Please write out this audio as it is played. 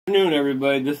Good afternoon,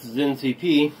 everybody. This is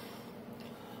NCP.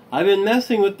 I've been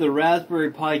messing with the Raspberry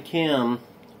Pi cam,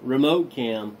 remote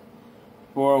cam,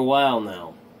 for a while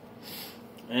now.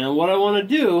 And what I want to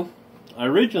do, I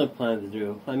originally planned to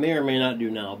do, I may or may not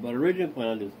do now, but originally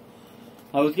planned to do,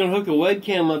 I was going to hook a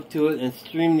webcam up to it and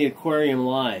stream the aquarium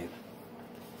live.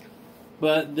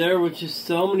 But there was just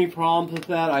so many problems with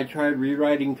that. I tried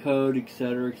rewriting code,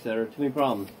 etc., etc. Too many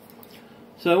problems.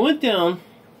 So I went down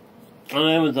on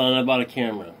Amazon. I bought a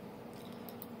camera,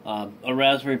 a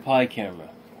Raspberry Pi camera,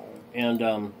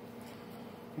 and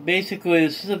basically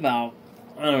this is about,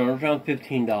 I don't know, around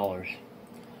 $15.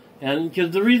 And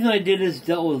because the reason I did this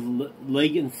dealt with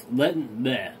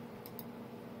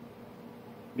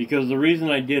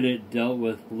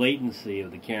latency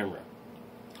of the camera.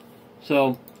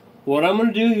 So what I'm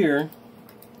going to do here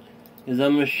is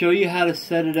I'm going to show you how to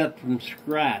set it up from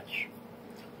scratch.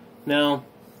 Now,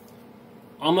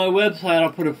 on my website,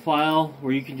 I'll put a file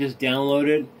where you can just download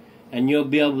it, and you'll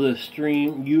be able to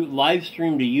live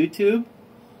stream to YouTube,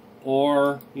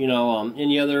 or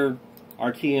any other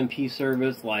RTMP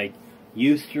service like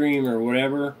Ustream or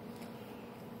whatever.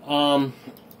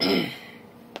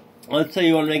 Let's say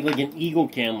you want to make like an Eagle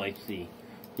Cam like C.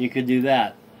 You could do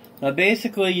that. Now,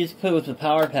 basically, you just put it with the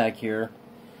power pack here,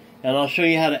 and I'll show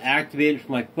you how to activate it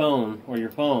from my phone or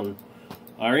your phone,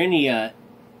 or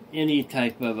any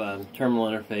type of terminal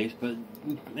interface. But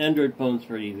Android phone's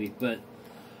pretty easy. But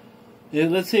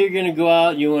let's say you're going to go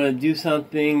out, you want to do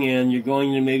something, and you're going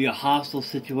into maybe a hostile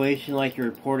situation, like you're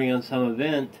reporting on some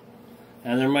event,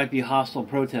 and there might be hostile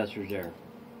protesters there.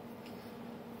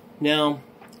 Now,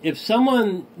 if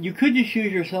you could just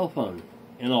use your cell phone,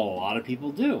 and a lot of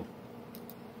people do.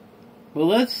 But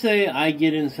let's say I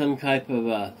get in some type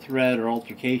of threat or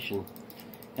altercation,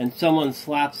 and someone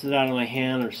slaps it out of my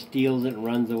hand or steals it and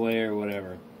runs away or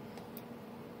whatever.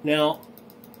 Now,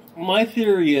 my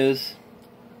theory is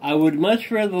I would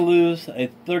much rather lose a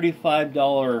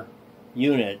 $35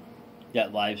 unit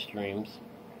that live streams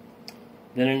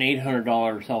than an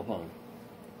 $800 cell phone.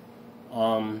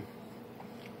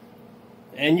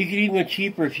 And you could even go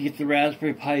cheaper if you get the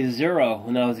Raspberry Pi Zero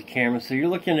when that was a camera. So you're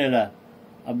looking at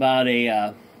about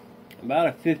a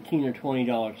 $15 or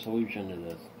 $20 solution to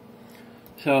this.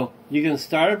 So you can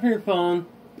start up your phone,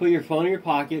 put your phone in your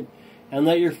pocket, and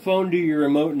let your phone do your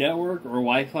remote network or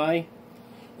Wi-Fi,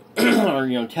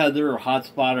 or tether or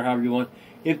hotspot or however you want.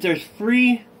 If there's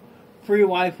free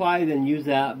Wi-Fi, then use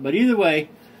that. But either way,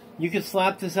 you could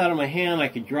slap this out of my hand. I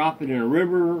could drop it in a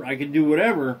river. I could do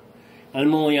whatever. And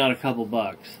I'm only out a couple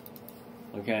bucks.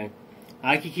 Okay,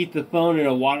 I could keep the phone in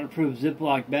a waterproof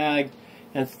Ziploc bag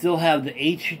and still have the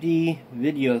HD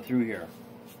video through here.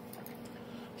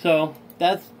 So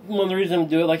that's one of the reasons I'm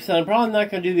doing it. Like I said, I'm probably not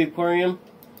going to do the aquarium.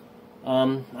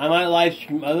 I might live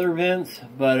stream other events,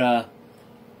 but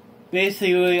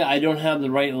basically I don't have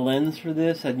the right lens for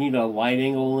this. I'd need a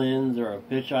wide-angle lens or a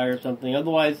fisheye or something.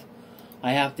 Otherwise,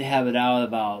 I have to have it out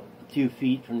about 2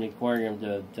 feet from the aquarium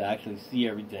to actually see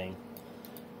everything.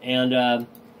 And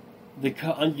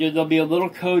there'll be a little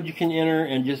code you can enter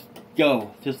and just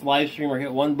live stream or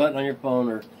hit one button on your phone,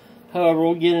 or however.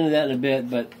 We'll get into that in a bit,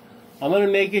 but I'm going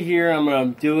to make it here. I'm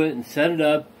going to do it and set it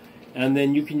up, and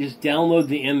then you can just download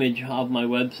the image off my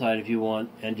website if you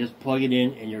want and just plug it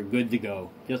in and you're good to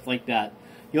go, just like that.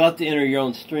 You'll have to enter your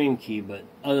own stream key, but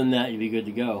other than that, you'll be good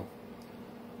to go.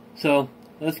 So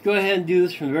let's go ahead and do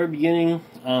this from the very beginning.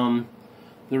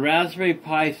 The Raspberry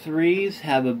Pi 3s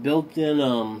have a built-in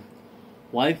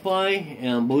Wi-Fi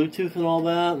and Bluetooth and all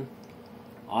that.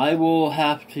 I will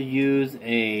have to use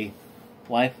a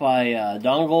Wi-Fi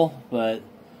dongle, but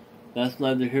that's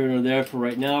neither here nor there for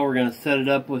right now. We're going to set it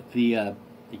up with the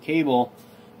cable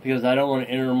because I don't want to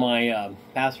enter my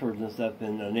passwords and stuff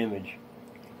in an image.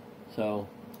 So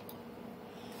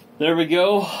there we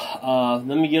go.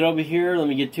 Let me get over here. Let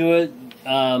me get to it.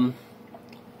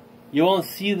 You won't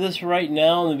see this right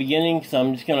now in the beginning because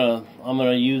I'm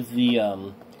gonna use the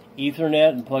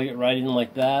Ethernet and plug it right in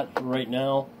like that for right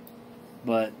now.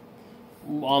 But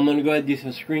I'm gonna go ahead and do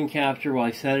some screen capture while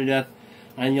I set it up,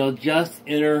 and you'll just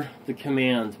enter the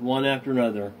commands one after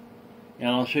another, and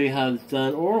I'll show you how it's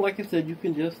done. Or like I said, you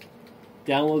can just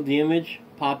download the image,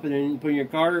 pop it in, put in your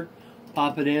card,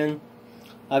 pop it in.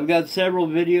 I've got several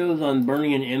videos on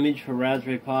burning an image from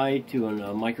Raspberry Pi to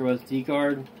a micro SD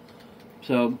card.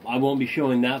 So I won't be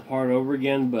showing that part over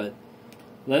again, but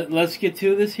let's get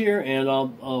to this here, and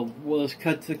let's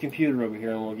cut to the computer over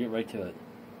here, and we'll get right to it.